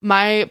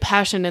My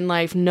passion in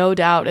life, no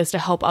doubt, is to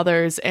help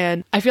others.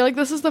 And I feel like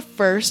this is the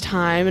first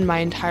time in my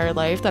entire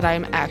life that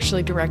I'm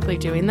actually directly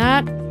doing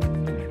that.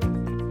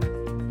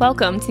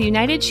 Welcome to the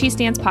United She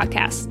Stands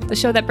podcast, the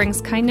show that brings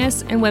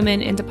kindness and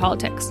women into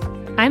politics.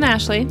 I'm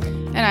Ashley.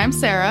 And I'm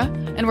Sarah.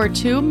 And we're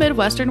two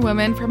Midwestern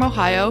women from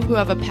Ohio who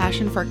have a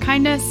passion for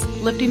kindness,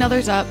 lifting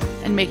others up,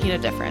 and making a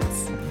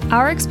difference.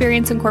 Our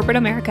experience in corporate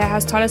America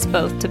has taught us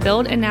both to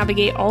build and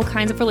navigate all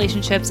kinds of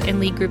relationships and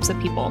lead groups of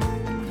people.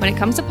 When it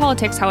comes to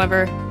politics,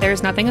 however, there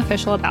is nothing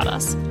official about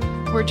us.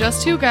 We're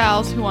just two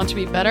gals who want to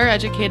be better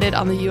educated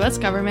on the U.S.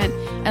 government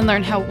and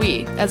learn how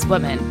we, as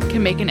women,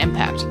 can make an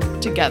impact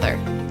together.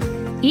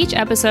 Each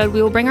episode,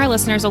 we will bring our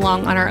listeners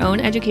along on our own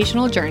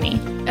educational journey.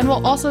 And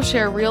we'll also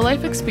share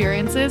real-life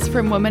experiences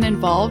from women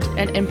involved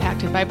and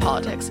impacted by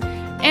politics.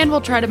 And we'll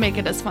try to make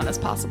it as fun as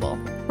possible.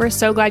 We're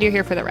so glad you're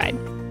here for the ride.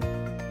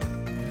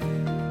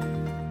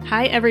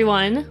 Hi,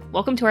 everyone.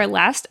 Welcome to our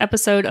last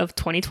episode of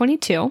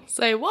 2022.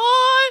 Say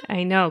what?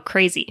 I know,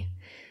 crazy.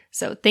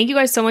 So thank you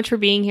guys so much for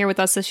being here with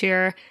us this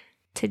year.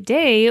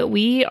 Today,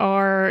 we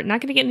are not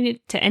going to get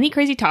into any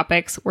crazy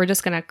topics. We're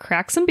just going to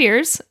crack some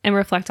beers and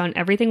reflect on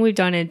everything we've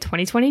done in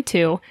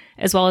 2022,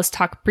 as well as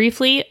talk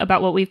briefly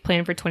about what we've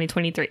planned for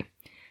 2023.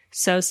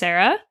 So,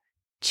 Sarah,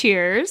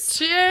 cheers.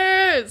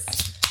 Cheers!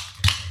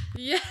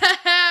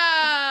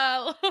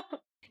 Yeah!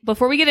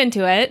 Before we get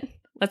into it,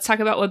 let's talk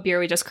about what beer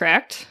we just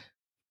cracked.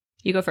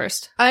 You go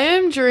first. I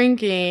am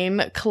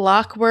drinking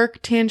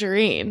Clockwork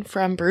Tangerine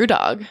from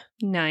Brewdog.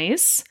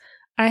 Nice.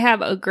 I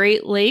have a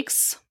Great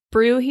Lakes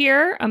brew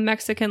here, a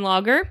Mexican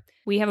lager.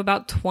 We have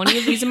about 20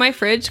 of these in my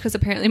fridge because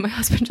apparently my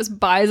husband just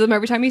buys them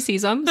every time he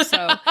sees them.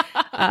 So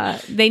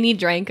they need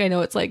drink. I know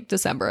it's like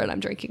December and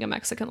I'm drinking a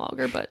Mexican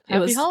lager, but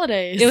Happy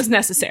holidays. It was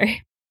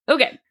necessary.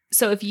 Okay.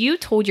 So if you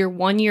told your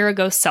 1 year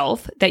ago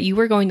self that you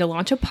were going to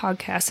launch a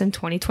podcast in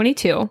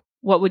 2022,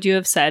 what would you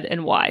have said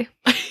and why?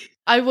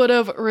 I would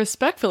have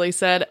respectfully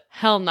said,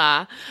 hell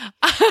nah.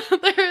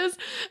 There is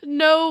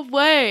no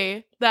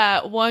way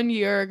that 1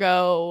 year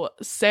ago,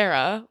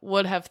 Sarah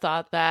would have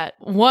thought that,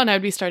 one,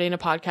 I'd be starting a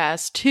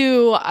podcast,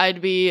 two,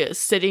 I'd be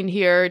sitting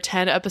here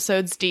 10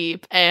 episodes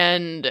deep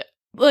and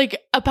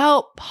like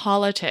about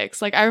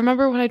politics. Like I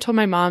remember when I told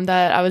my mom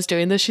that I was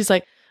doing this, she's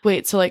like,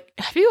 wait, so like,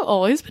 have you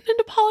always been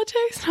into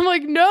politics? And I'm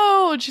like,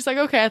 no. And she's like,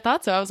 okay, I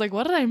thought so. I was like,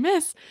 what did I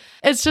miss?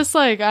 It's just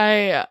like,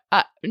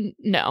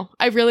 no,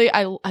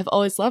 I've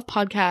always loved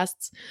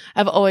podcasts.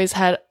 I've always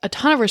had a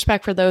ton of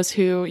respect for those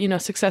who, you know,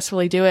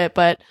 successfully do it,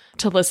 but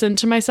to listen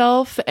to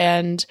myself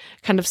and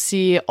kind of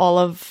see all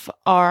of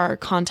our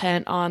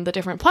content on the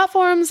different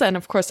platforms and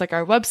of course like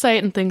our website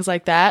and things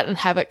like that and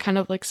have it kind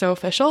of like so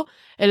official,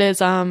 it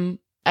is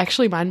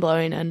actually mind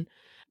blowing. And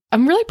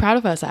I'm really proud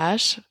of us,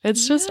 Ash.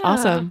 It's just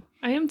awesome.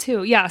 I am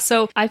too. Yeah.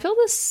 So I feel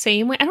the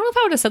same way. I don't know if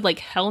I would have said like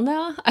hell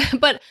no,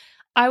 but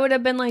I would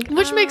have been like,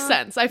 which makes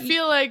sense. I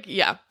feel like,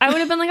 yeah. I would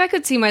have been like, I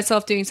could see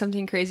myself doing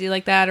something crazy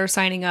like that or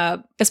signing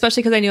up,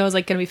 especially because I knew I was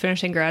like going to be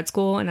finishing grad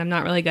school and I'm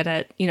not really good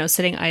at, you know,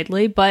 sitting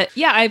idly. But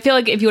yeah, I feel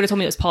like if you would have told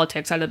me it was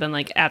politics, I'd have been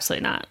like,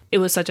 absolutely not. It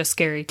was such a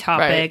scary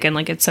topic and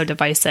like it's so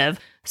divisive.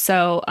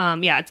 So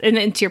yeah,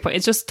 and to your point,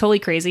 it's just totally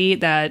crazy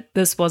that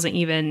this wasn't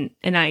even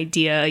an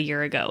idea a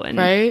year ago.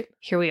 And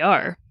here we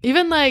are.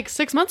 Even like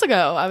 6 months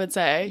ago, I would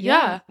say.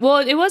 Yeah. Well,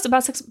 it was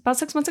about six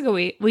months ago.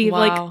 We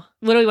like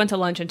literally went to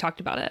lunch and talked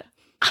about it.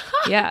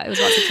 Yeah, it was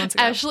about 6 months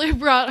ago. Ashley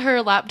brought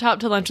her laptop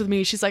to lunch with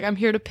me. She's like, I'm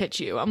here to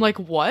pitch you. I'm like,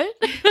 what?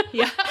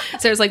 Yeah.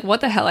 Sarah's like,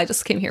 what the hell? I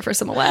just came here for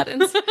some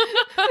Aladdins.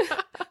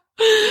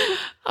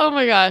 Oh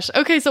my gosh.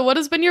 Okay, so what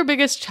has been your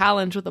biggest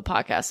challenge with the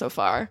podcast so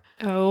far?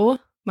 Oh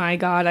my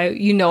God.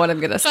 You know what I'm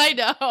going to say. I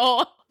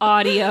know.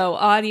 Audio.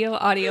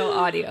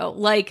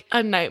 Like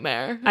a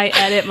nightmare. I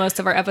edit most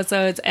of our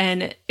episodes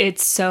and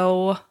it's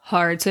so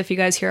hard. So if you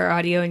guys hear our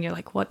audio and you're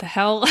like, what the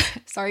hell?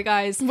 Sorry,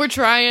 guys. We're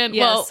trying.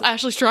 Yes. Well,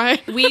 Ashley's trying.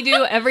 We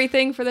do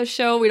everything for the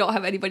show. We don't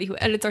have anybody who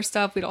edits our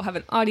stuff. We don't have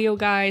an audio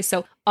guy.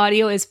 So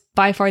audio is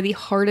by far the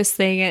hardest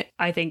thing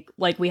I think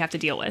like we have to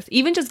deal with.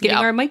 Even just getting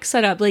our mic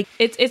set up. Like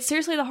it's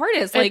seriously the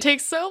hardest. Like it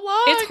takes so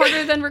long. It's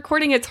harder than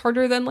recording. It's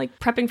harder than like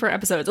prepping for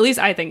episodes. At least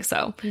I think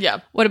so. Yeah.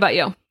 What about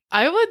you?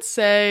 I would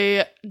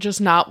say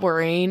just not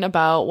worrying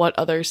about what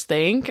others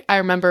think. I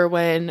remember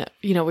when,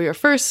 you know, we were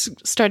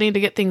first starting to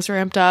get things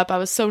ramped up, I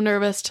was so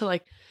nervous to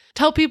like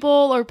tell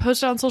people or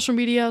post it on social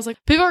media. I was like,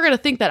 people are going to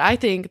think that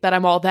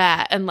I'm all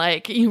that and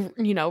like, you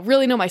know,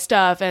 really know my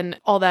stuff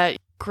and all that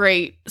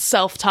great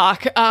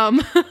self-talk.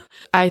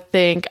 I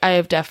think I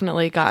have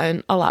definitely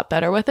gotten a lot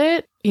better with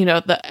it. You know,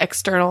 the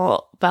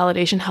external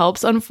validation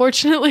helps,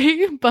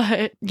 unfortunately.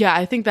 But yeah,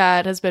 I think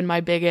that has been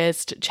my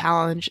biggest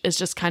challenge is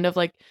just kind of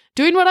like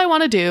doing what I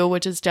want to do,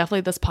 which is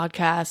definitely this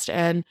podcast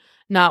and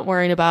not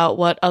worrying about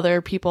what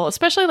other people,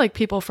 especially like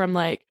people from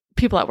like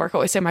people at work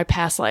always say my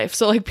past life.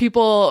 So like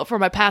people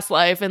from my past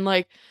life and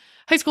like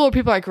high school or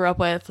people I grew up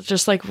with,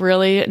 just like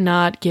really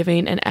not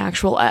giving an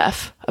actual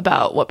F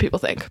about what people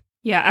think.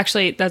 Yeah,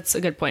 actually, that's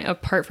a good point.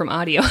 Apart from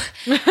audio,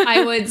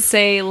 I would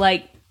say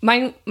like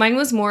mine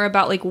was more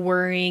about like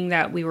worrying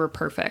that we were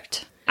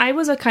perfect. I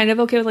was kind of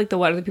okay with like the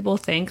what other people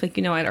think. Like,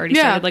 you know, I'd already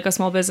started like a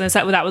small business.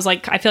 That was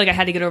like, I feel like I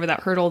had to get over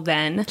that hurdle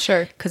then.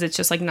 Sure. Because it's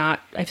just like not,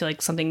 I feel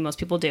like something most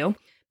people do.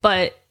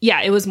 But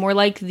yeah, it was more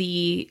like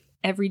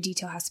every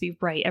detail has to be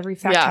right. Every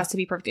fact has to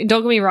be perfect. And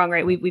don't get me wrong,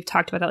 right? We've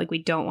talked about that. Like,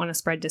 we don't want to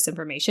spread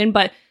disinformation.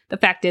 But the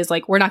fact is,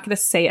 like, we're not going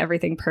to say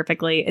everything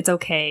perfectly. It's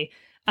okay.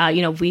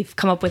 You know, we've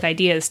come up with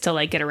ideas to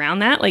like get around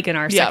that, like in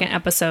our second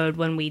episode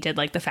when we did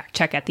like the fact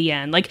check at the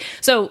end. Like,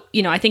 so,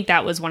 you know, I think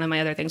that was one of my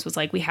other things was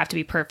like, we have to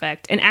be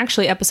perfect. And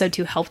actually episode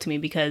 2 helped me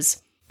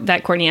because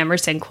that Courtney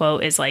Emerson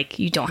quote is like,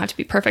 you don't have to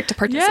be perfect to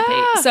participate.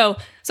 Yeah. So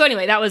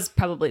anyway, that was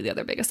probably the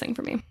other biggest thing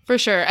for me. For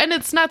sure. And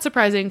it's not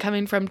surprising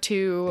coming from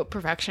 2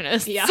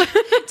 perfectionists. Yeah.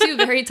 2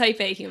 very type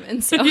A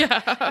humans. So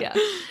yeah.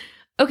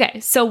 Okay.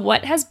 So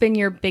what has been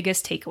your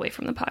biggest takeaway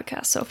from the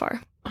podcast so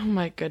far? Oh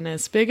my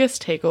goodness.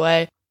 Biggest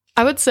takeaway.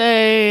 I would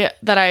say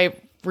that I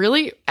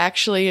really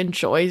actually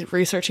enjoy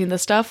researching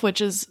this stuff, which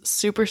is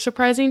super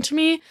surprising to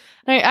me.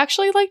 And I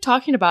actually like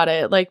talking about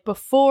it. Like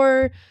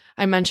before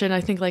I mentioned, I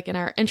think like in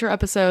our intro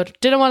episode,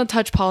 didn't want to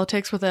touch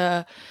politics with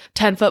a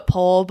 10-foot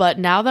pole. But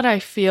now that I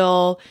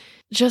feel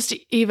just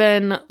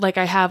even like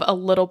I have a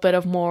little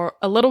bit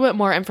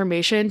more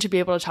information to be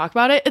able to talk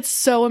about it, it's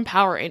so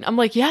empowering. I'm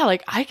like, yeah,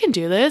 like I can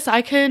do this.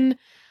 I can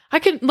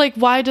like,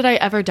 why did I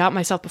ever doubt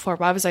myself before?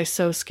 Why was I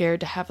so scared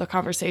to have the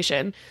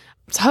conversation?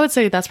 So I would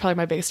say that's probably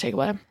my biggest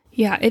takeaway.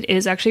 Yeah, it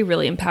is actually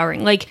really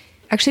empowering. Like,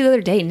 actually, the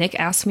other day, Nick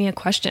asked me a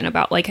question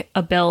about like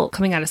a bill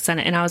coming out of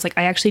Senate, and I was like,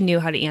 I actually knew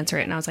how to answer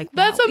it, and I was like,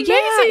 wow. That's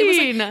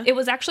amazing. Yeah, it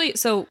was actually,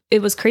 so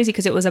it was crazy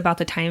because it was about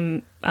the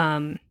time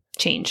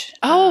change.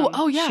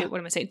 Oh yeah. Shoot, what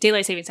am I saying?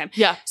 Daylight savings time.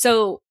 Yeah.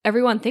 So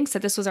everyone thinks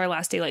that this was our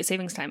last daylight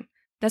savings time.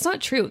 That's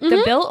not true. Mm-hmm.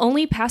 The bill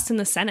only passed in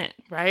the Senate.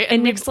 Right.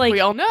 And Nick's like, we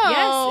all know.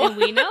 Yes, and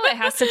we know it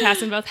has to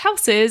pass in both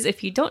houses.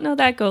 If you don't know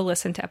that, go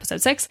listen to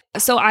episode 6.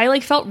 So I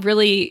like felt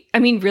really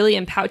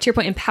empowered, to your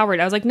point, empowered.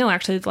 I was like, no,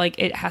 actually, like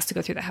it has to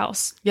go through the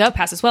House to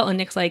pass as well. And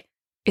Nick's like,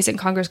 isn't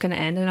Congress going to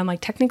end? And I'm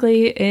like,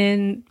 technically,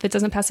 if it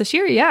doesn't pass this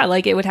year, yeah,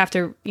 like it would have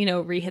to, you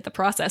know, re-hit the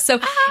process. So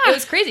it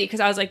was crazy because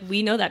I was like,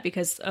 we know that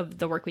because of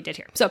the work we did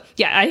here. So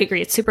yeah, I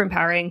agree. It's super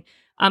empowering.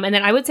 And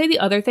then I would say the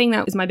other thing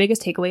that is my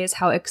biggest takeaway is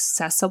how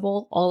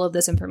accessible all of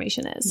this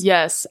information is.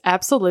 Yes,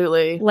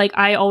 absolutely. Like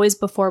I always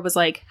before was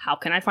like, how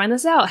can I find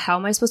this out? How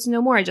am I supposed to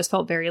know more? I just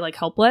felt very like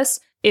helpless.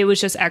 It was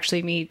just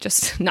actually me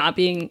just not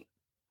being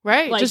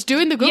right. Like, just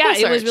doing the Google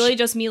search. It was really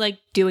just me like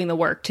doing the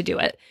work to do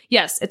it.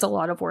 Yes, it's a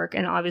lot of work.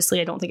 And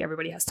obviously I don't think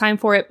everybody has time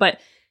for it,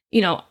 but you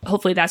know,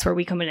 hopefully that's where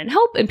we come in and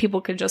help and people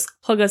can just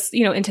plug us,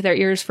 you know, into their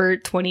ears for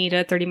 20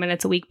 to 30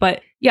 minutes a week.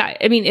 But yeah,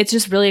 I mean, it's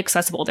just really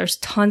accessible. There's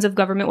tons of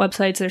government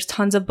websites. There's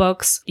tons of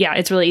books. Yeah,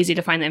 it's really easy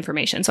to find the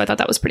information. So I thought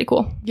that was pretty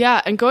cool.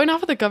 Yeah. And going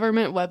off of the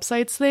government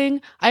websites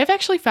thing, I've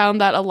actually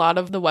found that a lot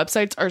of the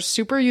websites are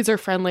super user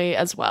friendly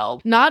as well.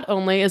 Not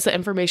only is the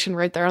information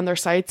right there on their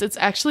sites, it's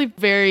actually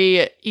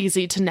very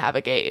easy to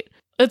navigate.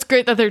 It's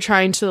great that they're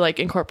trying to like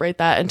incorporate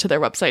that into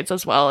their websites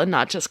as well and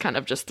not just kind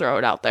of just throw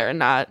it out there and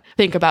not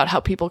think about how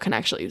people can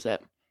actually use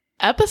it.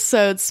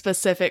 Episode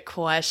specific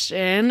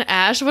question.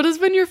 Ash, what has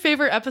been your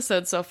favorite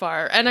episode so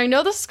far? And I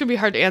know this is going to be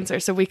hard to answer,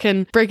 so we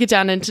can break it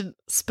down into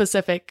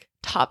specific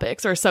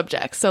topics or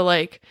subjects. So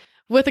like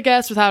with a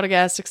guest, without a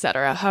guest,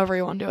 etc. However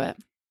you want to do it.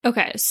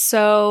 Okay,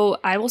 so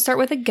I will start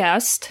with a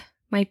guest.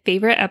 My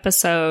favorite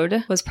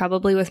episode was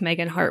probably with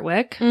Megan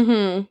Hartwick.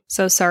 Mm-hmm.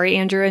 So sorry,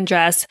 Andrew and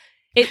Jess.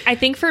 I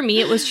think for me,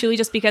 it was truly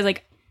just because,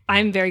 like,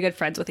 I'm very good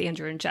friends with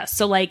Andrew and Jess.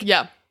 So, like,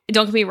 yeah.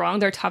 Don't get me wrong.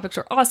 Their topics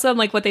were awesome.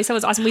 Like, what they said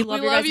was awesome. We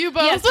love you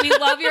both. Yes, we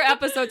love your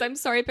episodes. I'm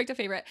sorry I picked a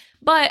favorite.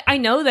 But I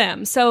know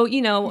them. So,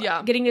 you know,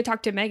 getting to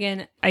talk to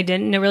Megan, I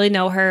didn't really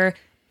know her.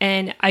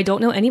 And I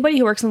don't know anybody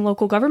who works in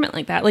local government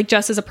like that. Like,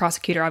 Jess is a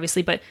prosecutor,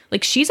 obviously. But,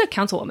 like, she's a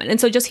councilwoman.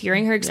 And so just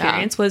hearing her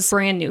experience was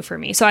brand new for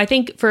me. So I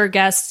think for a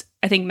guest,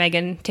 I think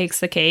Megan takes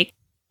the cake.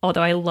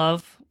 Although I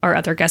love our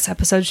other guest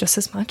episodes just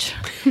as much.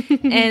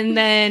 And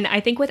then I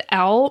think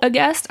without a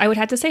guest, I would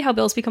have to say How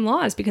Bills Become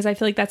Laws, because I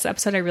feel like that's the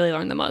episode I really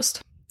learned the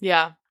most.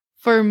 Yeah.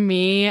 For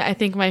me, I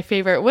think my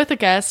favorite with a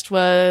guest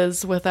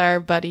was with our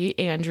buddy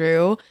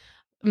Andrew.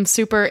 I'm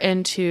super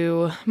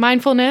into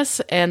mindfulness,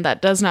 and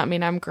that does not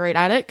mean I'm great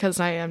at it because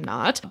I am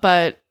not,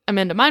 but I'm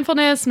into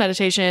mindfulness,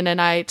 meditation,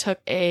 and I took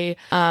a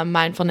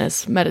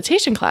mindfulness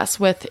meditation class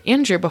with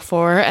Andrew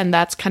before, and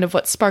that's kind of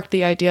what sparked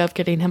the idea of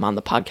getting him on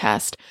the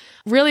podcast.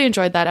 Really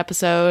enjoyed that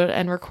episode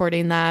and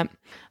recording that.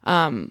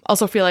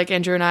 Also feel like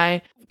Andrew and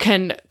I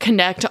can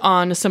connect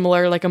on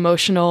similar like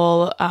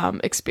emotional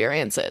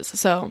experiences.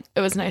 So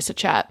it was nice to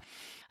chat.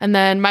 And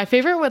then my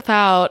favorite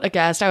without a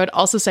guest, I would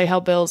also say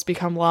How Bills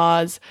Become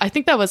Laws. I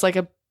think that was like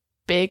a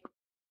big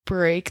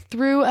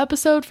breakthrough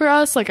episode for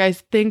us. Like I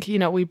think, you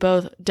know, we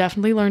both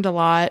definitely learned a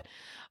lot,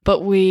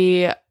 but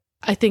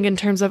I think in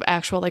terms of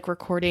actual like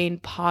recording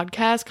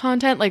podcast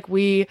content, like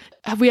we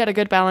had a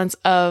good balance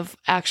of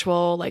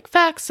actual like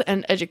facts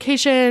and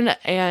education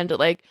and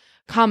like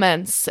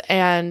comments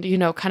and, you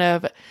know, kind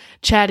of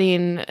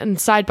chatting and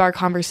sidebar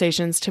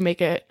conversations to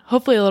make it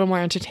hopefully a little more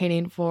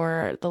entertaining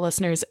for the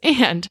listeners.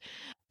 And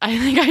I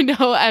think I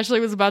know Ashley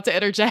was about to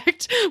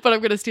interject, but I'm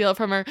going to steal it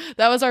from her.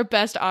 That was our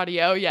best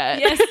audio yet.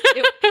 Yes,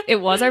 it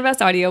was our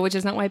best audio, which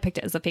is not why I picked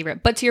it as a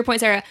favorite. But to your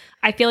point, Sarah,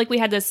 I feel like we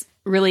had this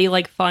really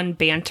like fun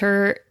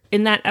banter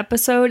in that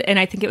episode, and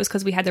I think it was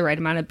because we had the right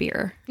amount of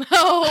beer.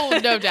 Oh,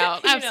 no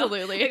doubt. You know?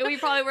 Absolutely. Like, we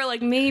probably were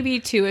like maybe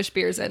 2-ish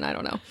beers in. I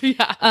don't know.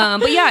 Yeah.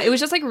 But yeah, it was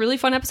just like a really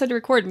fun episode to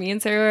record. Me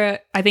and Sarah,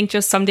 I think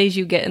just some days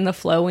you get in the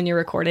flow when you're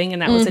recording,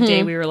 and that was a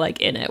day we were like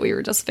in it. We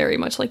were just very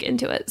much like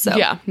into it. So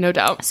yeah, no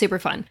doubt. super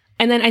fun.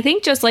 And then I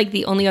think just like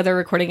the only other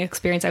recording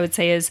experience I would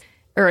say is,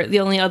 or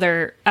the only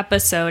other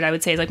episode I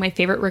would say is like my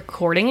favorite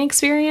recording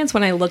experience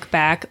when I look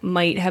back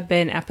might have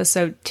been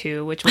episode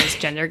 2, which was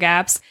gender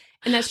gaps.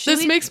 And that's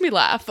This makes me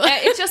laugh.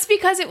 it's just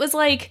because it was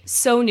like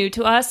so new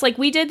to us. Like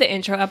we did the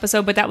intro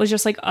episode, but that was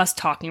just like us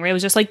talking, right? It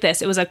was just like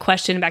this. It was a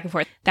question back and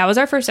forth. That was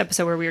our first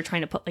episode where we were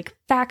trying to put like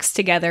facts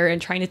together and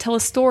trying to tell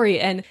a story.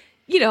 And,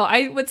 you know,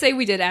 I would say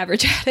we did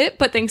average at it,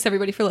 but thanks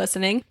everybody for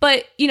listening.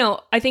 But, you know,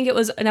 I think it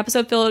was an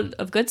episode filled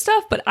of good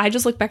stuff, but I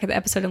just look back at the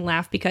episode and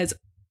laugh because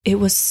it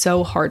was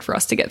so hard for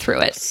us to get through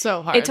it.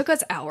 So hard. It took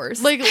us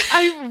hours. Like,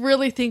 I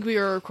really think we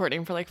were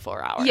recording for like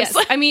 4 hours. Yes.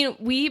 I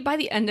mean, by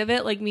the end of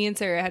it, like me and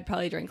Sarah had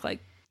probably drank like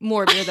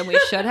more beer than we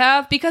should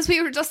have because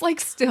we were just like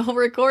still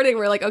recording.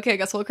 We're like, okay, I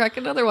guess we'll crack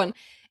another one.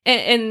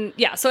 And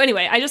yeah, so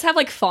anyway, I just have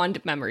like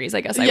fond memories,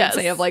 I guess I would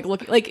say, of like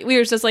looking, like we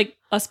were just like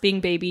us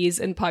being babies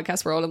in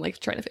podcast world and like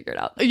trying to figure it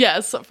out.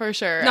 Yes, for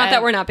sure. Not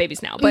that we're not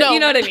babies now, but No. you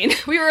know what I mean?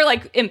 We were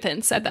like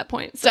infants at that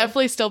point. So.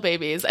 Definitely still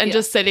babies, and Yeah.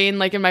 just sitting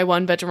like in my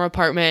 1-bedroom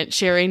apartment,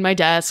 sharing my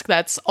desk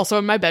that's also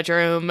in my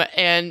bedroom,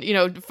 and you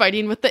know,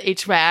 fighting with the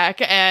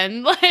HVAC,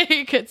 and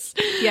like it's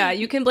Yeah,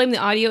 you can blame the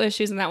audio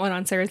issues in that one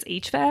on Sarah's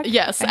HVAC.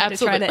 Yes, I had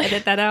absolutely. to try to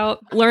edit that out.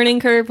 Learning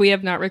curve, we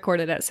have not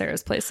recorded at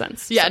Sarah's place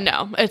since. yeah,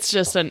 no, it's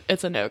just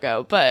it's a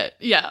no-go. But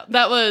yeah,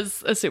 that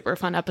was a super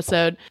fun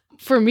episode.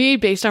 For me,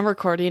 based on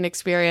recording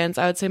experience,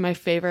 I would say my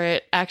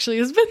favorite actually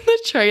has been the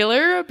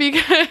trailer,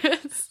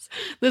 because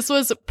this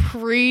was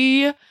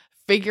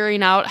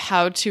figuring out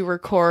how to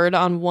record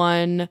on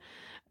one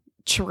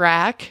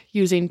track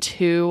using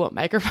 2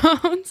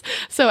 microphones.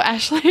 So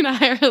Ashley and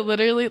I are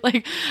literally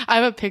like, I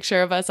have a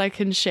picture of us I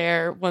can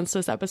share once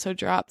this episode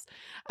drops.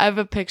 I have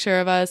a picture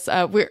of us.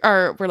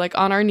 We're like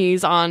on our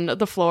knees on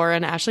the floor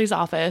in Ashley's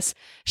office,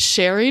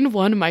 sharing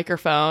one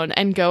microphone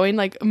and going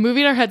like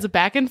moving our heads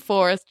back and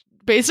forth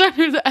based on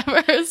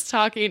whoever is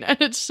talking. And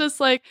it's just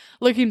like,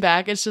 looking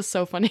back, it's just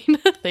so funny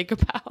to think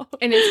about.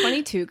 And it's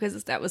funny too,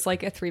 because that was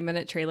like a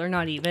 3-minute trailer,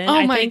 not even. Oh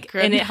I my think.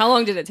 goodness. And how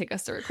long did it take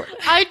us to record it?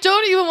 I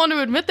don't even want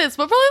to admit this,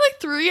 but probably like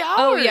 3 hours.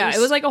 Oh yeah, it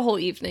was like a whole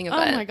evening of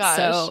Oh it. my gosh.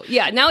 So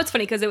yeah, now it's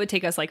funny because it would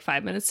take us like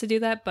 5 minutes to do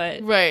that,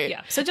 but Right.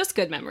 yeah. So just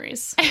good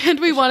memories. And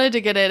we wanted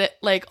to get it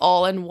like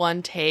all in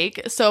one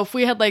take. So if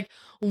we had like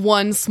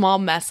one small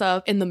mess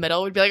up in the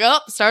middle, we'd be like, oh,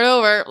 start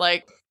over.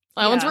 Like,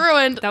 that one's Yeah.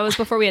 ruined. That was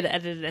before we had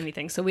edited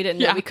anything, so we didn't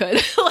know Yeah. we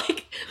could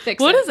like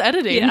fix What it. is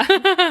editing?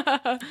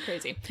 Yeah.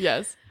 Crazy.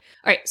 Yes.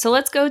 All right, so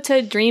let's go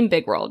to Dream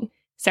Big World.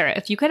 Sarah,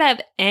 if you could have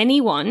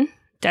anyone,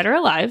 dead or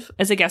alive,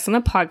 as a guest on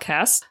the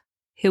podcast,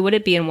 who would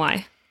it be and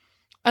why?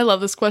 I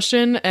love this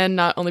question, and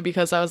not only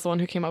because I was the one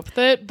who came up with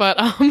it, but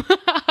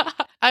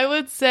I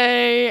would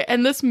say,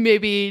 and this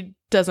maybe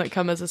doesn't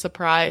come as a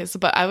surprise,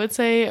 but I would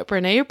say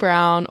Brene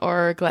Brown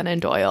or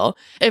Glennon Doyle.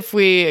 If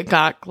we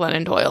got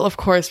Glennon Doyle, of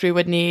course, we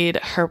would need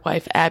her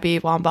wife, Abby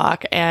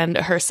Wambach, and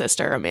her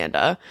sister,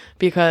 Amanda,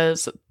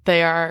 because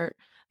they are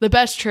the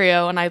best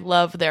trio, and I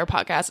love their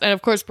podcast. And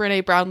of course,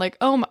 Brene Brown, like,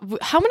 oh,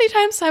 how many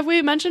times have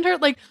we mentioned her?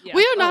 Like, Yeah,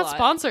 we are a not lot.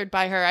 sponsored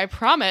by her, I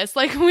promise.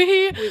 Like,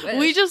 we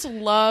wish. just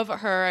love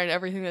her and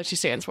everything that she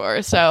stands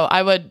for. So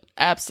I would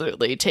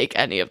absolutely take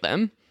any of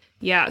them.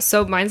 Yeah,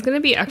 so mine's going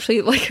to be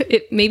actually like,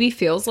 it maybe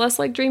feels less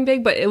like Dream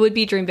Big, but it would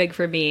be Dream Big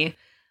for me.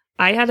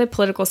 I had a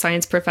political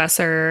science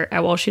professor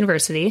at Walsh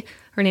University.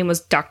 Her name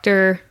was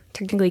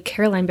technically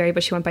Caroline Berry,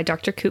 but she went by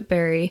Dr. Coop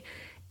Berry.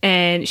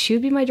 And she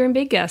would be my Dream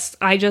Big guest.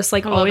 I just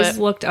like I love always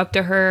it. looked up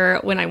to her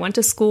when I went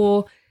to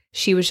school.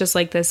 She was just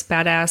like this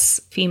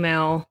badass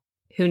female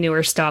who knew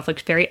her stuff,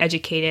 like very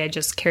educated,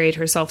 just carried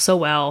herself so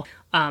well.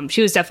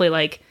 She was definitely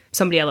like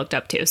somebody I looked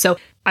up to. So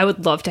I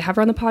would love to have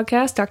her on the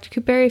podcast. Dr.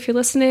 Coop Berry, if you're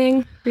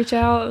listening, reach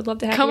out. I would love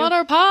to have Come you. on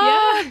our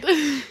pod.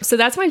 So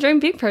that's my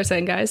Dream Big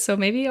person, guys. So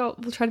maybe we'll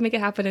try to make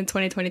it happen in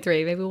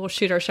 2023. Maybe we'll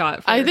shoot our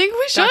shot. For I think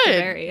we Dr. should.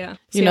 Berry, yeah.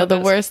 See You know, how it the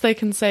goes. worst they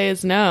can say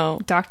is no.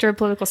 Doctor of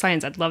Political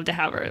Science. I'd love to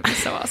have her. It'd be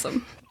so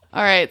awesome.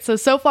 All right.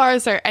 So far,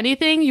 is there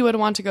anything you would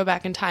want to go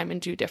back in time and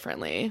do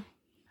differently?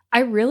 I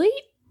really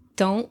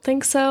don't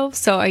think so.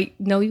 So I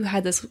know you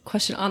had this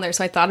question on there,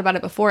 so I thought about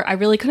it before. I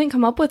really couldn't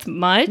come up with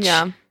much.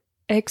 Yeah.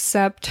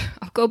 Except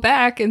I'll go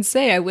back and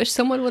say I wish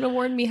someone would have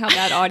warned me how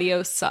that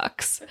audio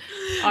sucks.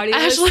 Audio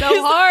is so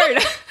Ashley's-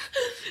 hard.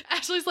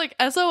 Ashley's like,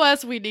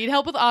 SOS, we need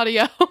help with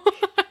audio.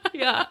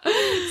 Yeah.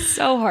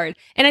 So hard.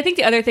 And I think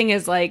the other thing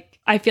is like,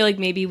 I feel like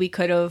maybe we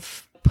could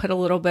have put a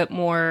little bit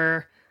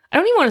more, I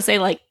don't even want to say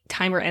like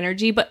time or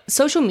energy, but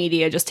social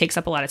media just takes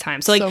up a lot of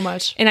time. So like, So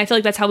much. and I feel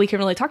like that's how we can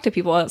really talk to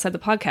people outside the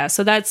podcast.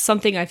 So that's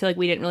something I feel like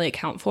we didn't really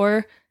account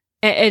for.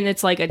 And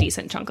it's like a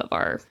decent chunk of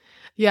our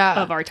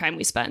Yeah. of our time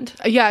we spend.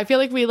 Yeah, I feel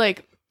like we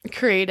like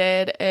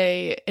created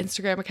a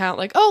Instagram account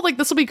like, oh, like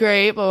this will be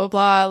great, blah blah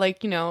blah,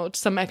 like, you know,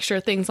 some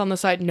extra things on the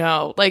side.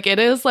 No, like it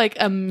is like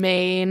a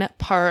main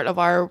part of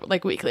our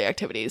like weekly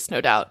activities, no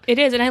doubt. It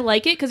is, and I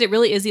like it because it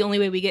really is the only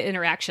way we get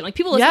interaction. Like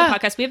people listen to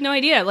podcasts, we have no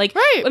idea. Like,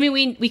 right. I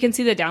mean, we can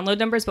see the download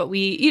numbers, but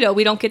we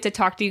don't get to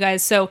talk to you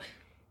guys. So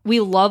we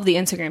love the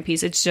Instagram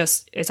piece.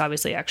 It's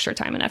obviously extra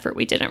time and effort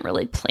we didn't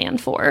really plan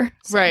for.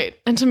 So. Right.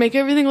 And to make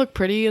everything look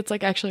pretty, it's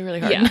like actually really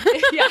hard. Yeah,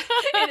 yeah,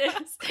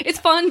 it is. It's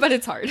fun, but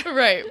it's hard.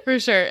 Right, for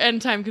sure.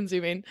 And time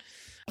consuming.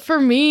 For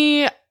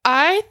me,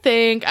 I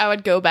think I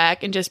would go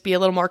back and just be a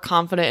little more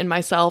confident in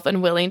myself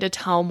and willing to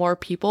tell more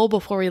people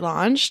before we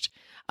launched.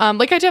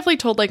 Like I definitely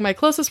told like my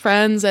closest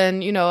friends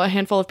and, you know, a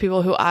handful of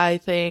people who I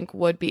think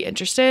would be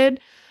interested.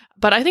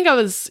 But I think I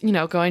was, you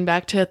know, going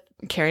back to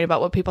caring about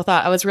what people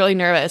thought. I was really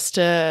nervous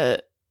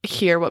to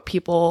hear what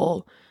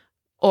people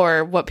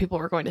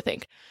were going to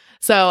think.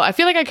 So I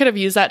feel like I could have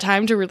used that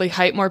time to really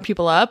hype more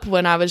people up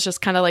when I was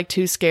just kind of like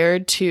too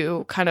scared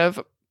to kind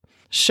of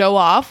show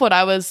off what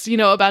I was, you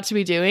know, about to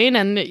be doing.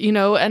 And, you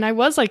know, and I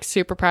was like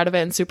super proud of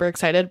it and super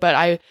excited, but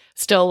I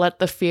still let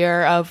the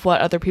fear of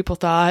what other people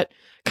thought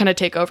kind of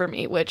take over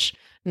me, which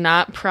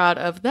not proud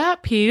of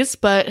that piece,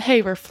 but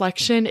hey,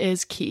 reflection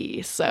is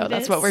key. So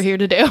that's what we're here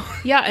to do.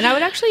 Yeah. And I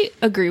would actually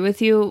agree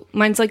with you.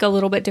 Mine's like a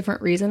little bit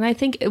different reason. I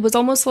think it was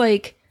almost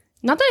like,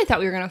 not that I thought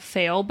we were going to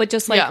fail, but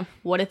just like,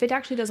 what if it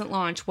actually doesn't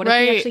launch? What if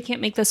we actually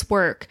can't make this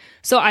work?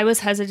 So I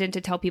was hesitant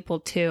to tell people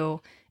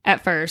too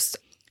at first.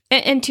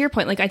 And to your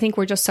point, like, I think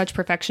we're just such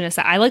perfectionists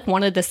that I like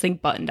wanted this thing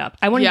buttoned up.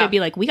 I wanted to be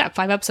like, we got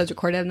 5 episodes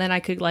recorded, and then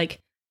I could like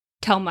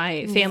tell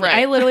my family.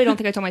 I literally don't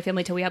think I told my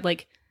family till we had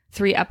like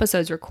 3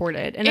 episodes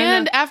recorded.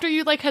 And after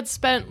you like had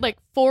spent like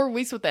 4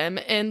 weeks with them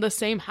in the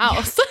same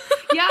house.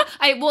 Yeah.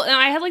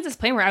 I had like this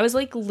plan where I was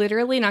like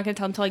literally not going to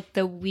tell them until like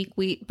the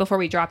week before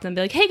we dropped them, be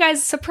like, hey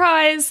guys,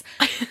 surprise.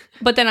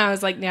 But then I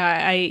was like,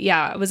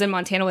 I was in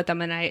Montana with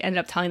them and I ended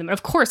up telling them. And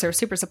of course, they were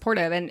super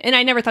supportive. And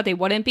I never thought they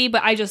wouldn't be,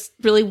 but I just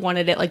really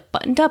wanted it like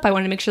buttoned up. I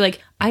wanted to make sure like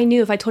I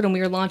knew if I told them we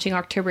were launching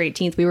October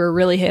 18th, we were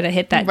really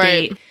hit that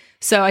date.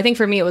 So I think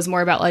for me, it was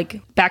more about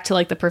like back to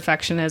like the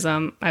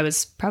perfectionism. I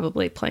was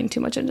probably playing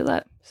too much into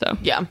that. So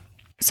yeah.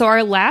 So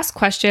our last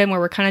question, where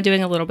we're kind of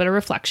doing a little bit of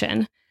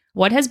reflection.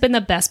 What has been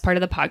the best part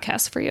of the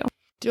podcast for you?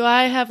 Do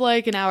I have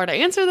like an hour to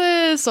answer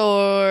this,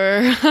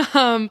 or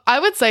I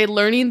would say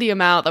learning the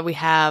amount that we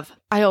have.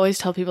 I always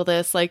tell people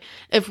this, like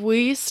if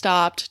we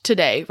stopped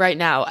today, right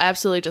now,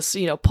 absolutely just,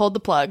 you know, pulled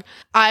the plug,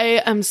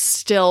 I am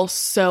still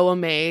so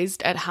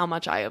amazed at how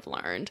much I have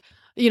learned.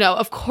 You know,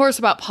 of course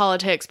about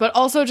politics, but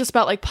also just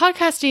about like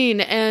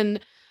podcasting and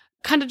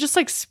kind of just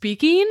like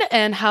speaking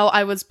and how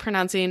I was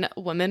pronouncing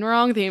women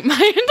wrong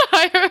my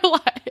entire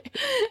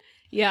life.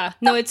 Yeah,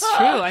 no, it's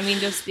true. I mean,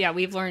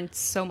 we've learned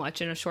so much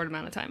in a short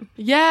amount of time.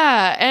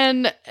 Yeah,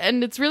 and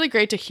it's really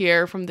great to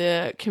hear from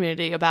the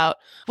community about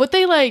what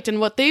they liked and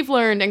what they've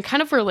learned and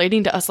kind of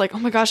relating to us like, oh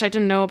my gosh, I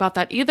didn't know about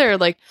that either.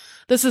 Like,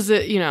 this is,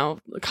 you know,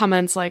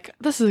 comments like,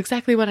 this is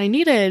exactly what I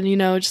needed, you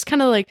know, just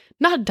kind of like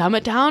not dumb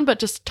it down, but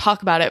just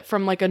talk about it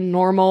from like a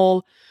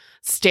normal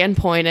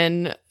standpoint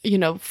and, you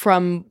know,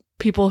 from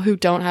people who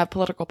don't have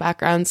political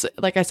backgrounds.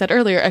 Like I said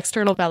earlier,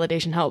 external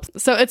validation helps.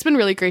 So it's been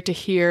really great to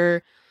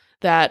hear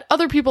that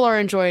other people are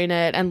enjoying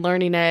it and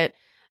learning it.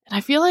 And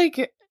I feel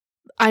like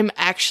I'm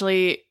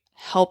actually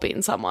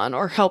helping someone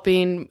or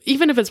helping,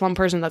 even if it's one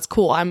person, that's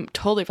cool. I'm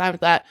totally fine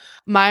with that.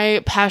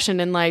 My passion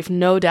in life,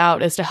 no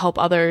doubt, is to help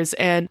others.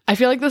 And I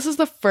feel like this is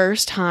the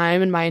first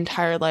time in my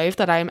entire life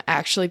that I'm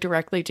actually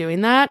directly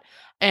doing that.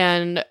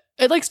 And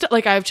it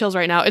like I have chills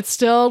right now. It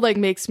still like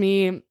makes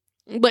me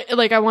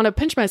like I want to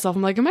pinch myself.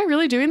 I'm like, am I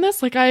really doing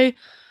this? Like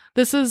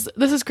this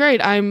is great.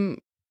 I'm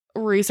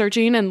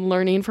researching and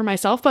learning for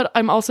myself, but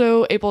I'm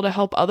also able to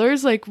help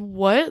others. Like,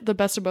 what? The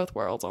best of both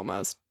worlds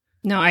almost.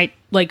 No, I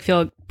like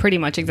feel pretty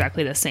much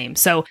exactly the same.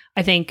 So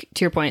I think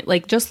to your point,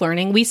 like just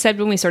learning, we said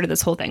when we started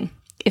this whole thing,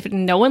 if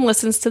no one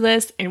listens to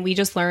this and we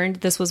just learned,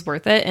 this was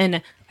worth it.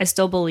 And I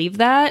still believe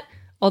that,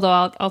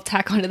 although I'll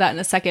tack onto that in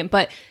a second.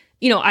 But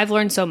you know, I've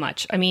learned so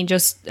much. I mean,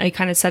 I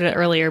kind of said it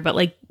earlier, but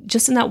like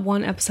just in that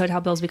one episode, how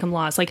bills become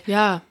laws. Like,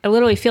 yeah, I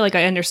literally feel like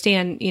I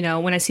understand, you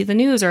know, when I see the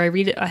news or I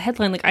read a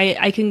headline, like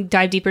I can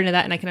dive deeper into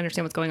that and I can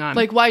understand what's going on.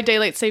 Like why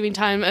daylight saving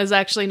time is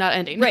actually not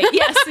ending. Right.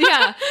 Yes.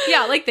 Yeah.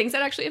 Yeah. Like things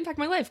that actually impact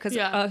my life. Because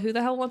who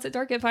the hell wants it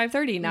dark at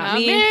 5:30? Not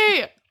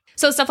me.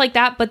 So stuff like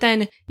that. But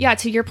then, yeah,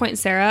 to your point,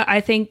 Sarah,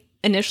 I think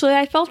initially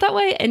I felt that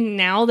way. And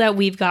now that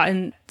we've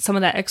gotten some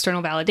of that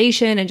external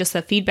validation and just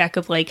the feedback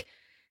of like,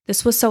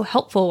 this was so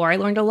helpful, or I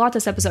learned a lot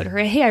this episode, or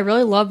hey, I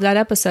really loved that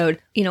episode.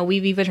 You know,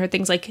 we've even heard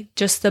things like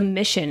just the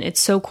mission. It's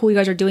so cool you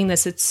guys are doing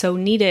this. It's so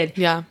needed.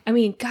 Yeah. I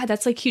mean, God,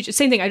 that's like huge.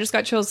 Same thing. I just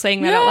got chills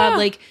saying that out loud.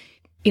 Like,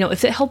 you know,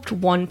 if it helped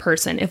one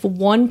person, if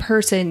one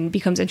person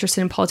becomes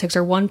interested in politics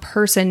or one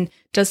person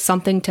does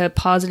something to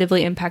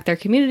positively impact their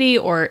community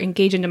or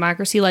engage in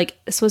democracy, like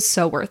this was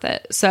so worth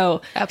it.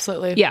 So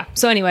absolutely. Yeah.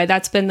 So anyway,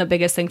 that's been the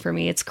biggest thing for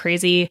me. It's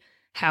crazy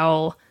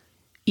how,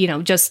 you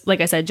know, just like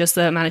I said, just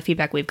the amount of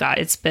feedback we've got,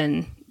 it's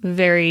been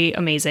very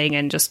amazing.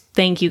 And just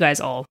thank you guys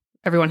all,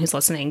 everyone who's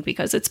listening,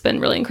 because it's been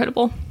really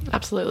incredible.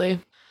 Absolutely.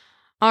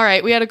 All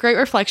right. We had a great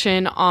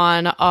reflection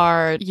on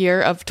our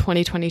year of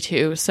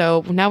 2022.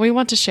 So now we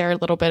want to share a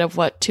little bit of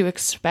what to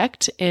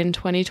expect in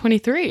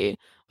 2023,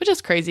 which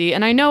is crazy.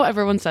 And I know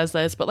everyone says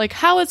this, but like,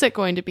 how is it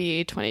going to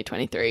be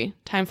 2023?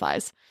 Time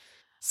flies.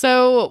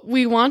 So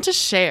we want to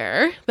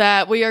share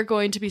that we are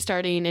going to be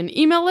starting an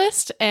email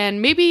list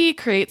and maybe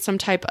create some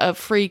type of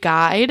free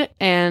guide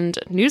and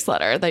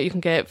newsletter that you can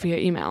get via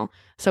email.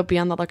 So be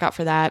on the lookout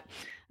for that.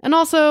 And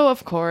also,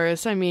 of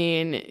course, I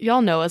mean,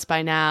 y'all know us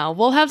by now.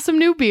 We'll have some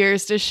new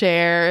beers to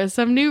share,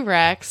 some new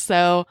recs.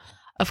 So,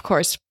 of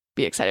course,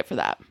 be excited for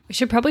that. We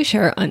should probably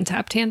share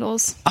Untapped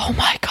handles. Oh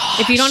my gosh.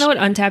 If you don't know what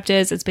Untapped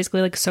is, it's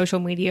basically like social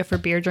media for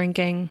beer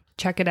drinking.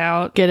 Check it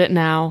out. Get it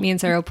now. Me and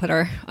Sarah will put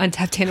our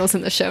Untapped handles in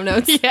the show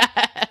notes.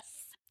 Yes.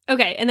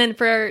 Okay, and then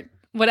for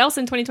what else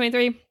in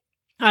 2023?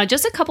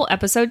 Just a couple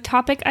episode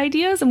topic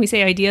ideas. And we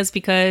say ideas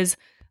because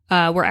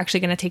we're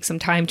actually going to take some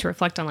time to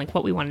reflect on like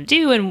what we want to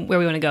do and where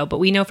we want to go. But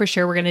we know for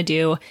sure we're going to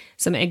do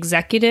some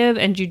executive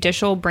and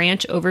judicial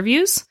branch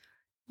overviews,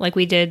 like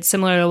we did,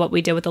 similar to what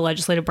we did with the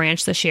legislative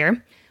branch this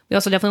year. We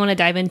also definitely want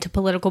to dive into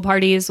political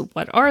parties.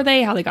 What are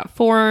they? How they got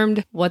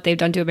formed? What they've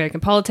done to American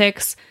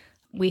politics.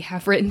 We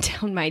have written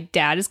down my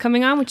dad is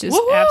coming on, which is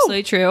Woo-hoo!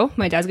 Absolutely true.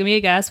 My dad's going to be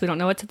a guest. We don't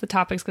know what the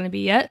topic's going to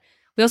be yet.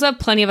 We also have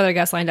plenty of other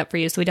guests lined up for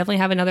you. So we definitely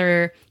have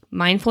another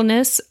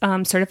mindfulness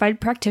certified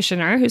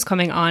practitioner who's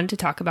coming on to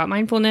talk about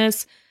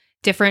mindfulness,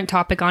 different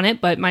topic on it,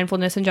 but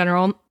mindfulness in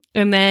general.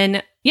 And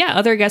then, yeah,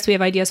 other guests we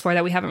have ideas for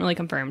that we haven't really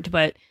confirmed,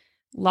 but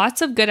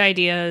lots of good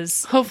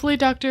ideas. Hopefully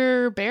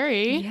Dr.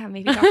 Barry. Yeah,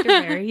 maybe Dr.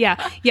 Barry.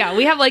 Yeah.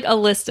 We have like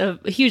a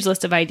huge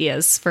list of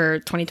ideas for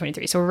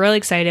 2023. So we're really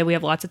excited. We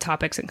have lots of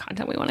topics and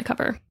content we want to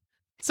cover.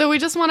 So we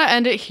just want to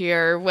end it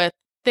here with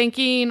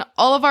thanking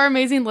all of our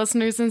amazing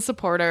listeners and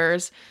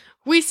supporters.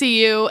 We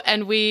see you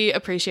and we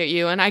appreciate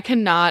you. And I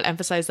cannot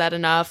emphasize that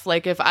enough.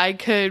 Like, if I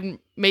could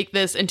make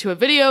this into a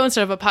video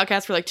instead of a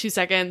podcast for like 2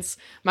 seconds,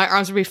 my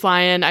arms would be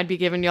flying. I'd be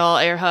giving y'all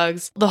air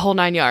hugs, the whole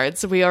 9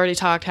 yards. We already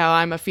talked how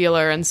I'm a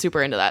feeler and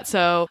super into that.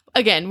 So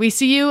again, we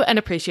see you and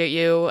appreciate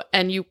you.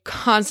 And you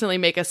constantly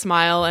make us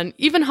smile and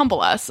even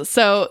humble us.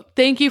 So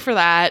thank you for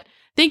that.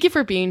 Thank you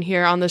for being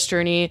here on this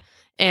journey.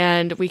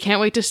 And we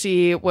can't wait to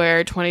see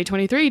where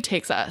 2023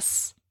 takes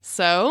us.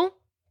 So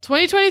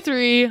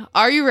 2023,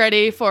 are you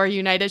ready for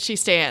United She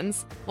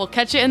Stands? We'll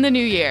catch you in the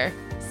new year.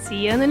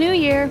 See you in the new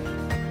year.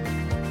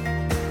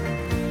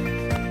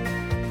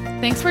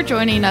 Thanks for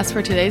joining us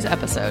for today's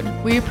episode.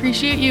 We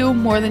appreciate you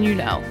more than you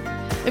know.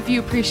 If you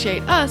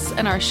appreciate us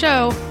and our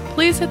show,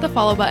 please hit the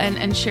follow button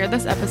and share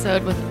this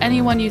episode with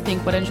anyone you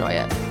think would enjoy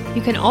it.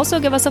 You can also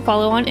give us a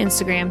follow on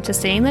Instagram to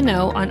stay in the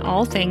know on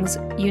all things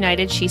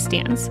United She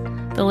Stands.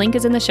 The link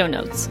is in the show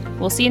notes.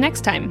 We'll see you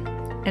next time.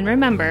 And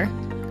remember,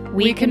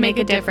 we can make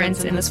a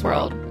difference in this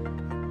world.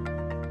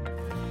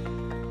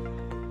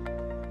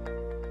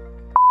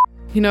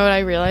 You know what I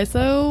realized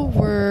though?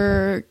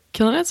 We're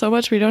killing it so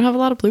much we don't have a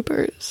lot of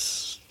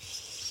bloopers.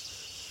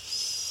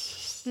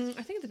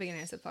 I think at the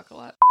beginning I said fuck a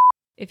lot.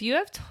 If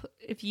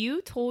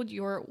you told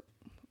your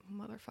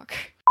motherfucker,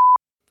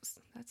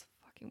 that's a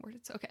fucking word.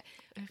 It's okay.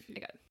 I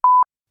got it.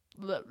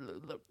 No,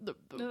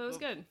 that was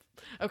good.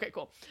 Okay,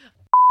 cool.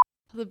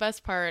 The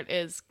best part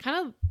is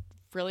kind of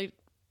really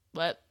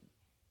let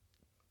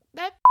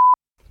that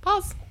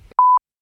pause.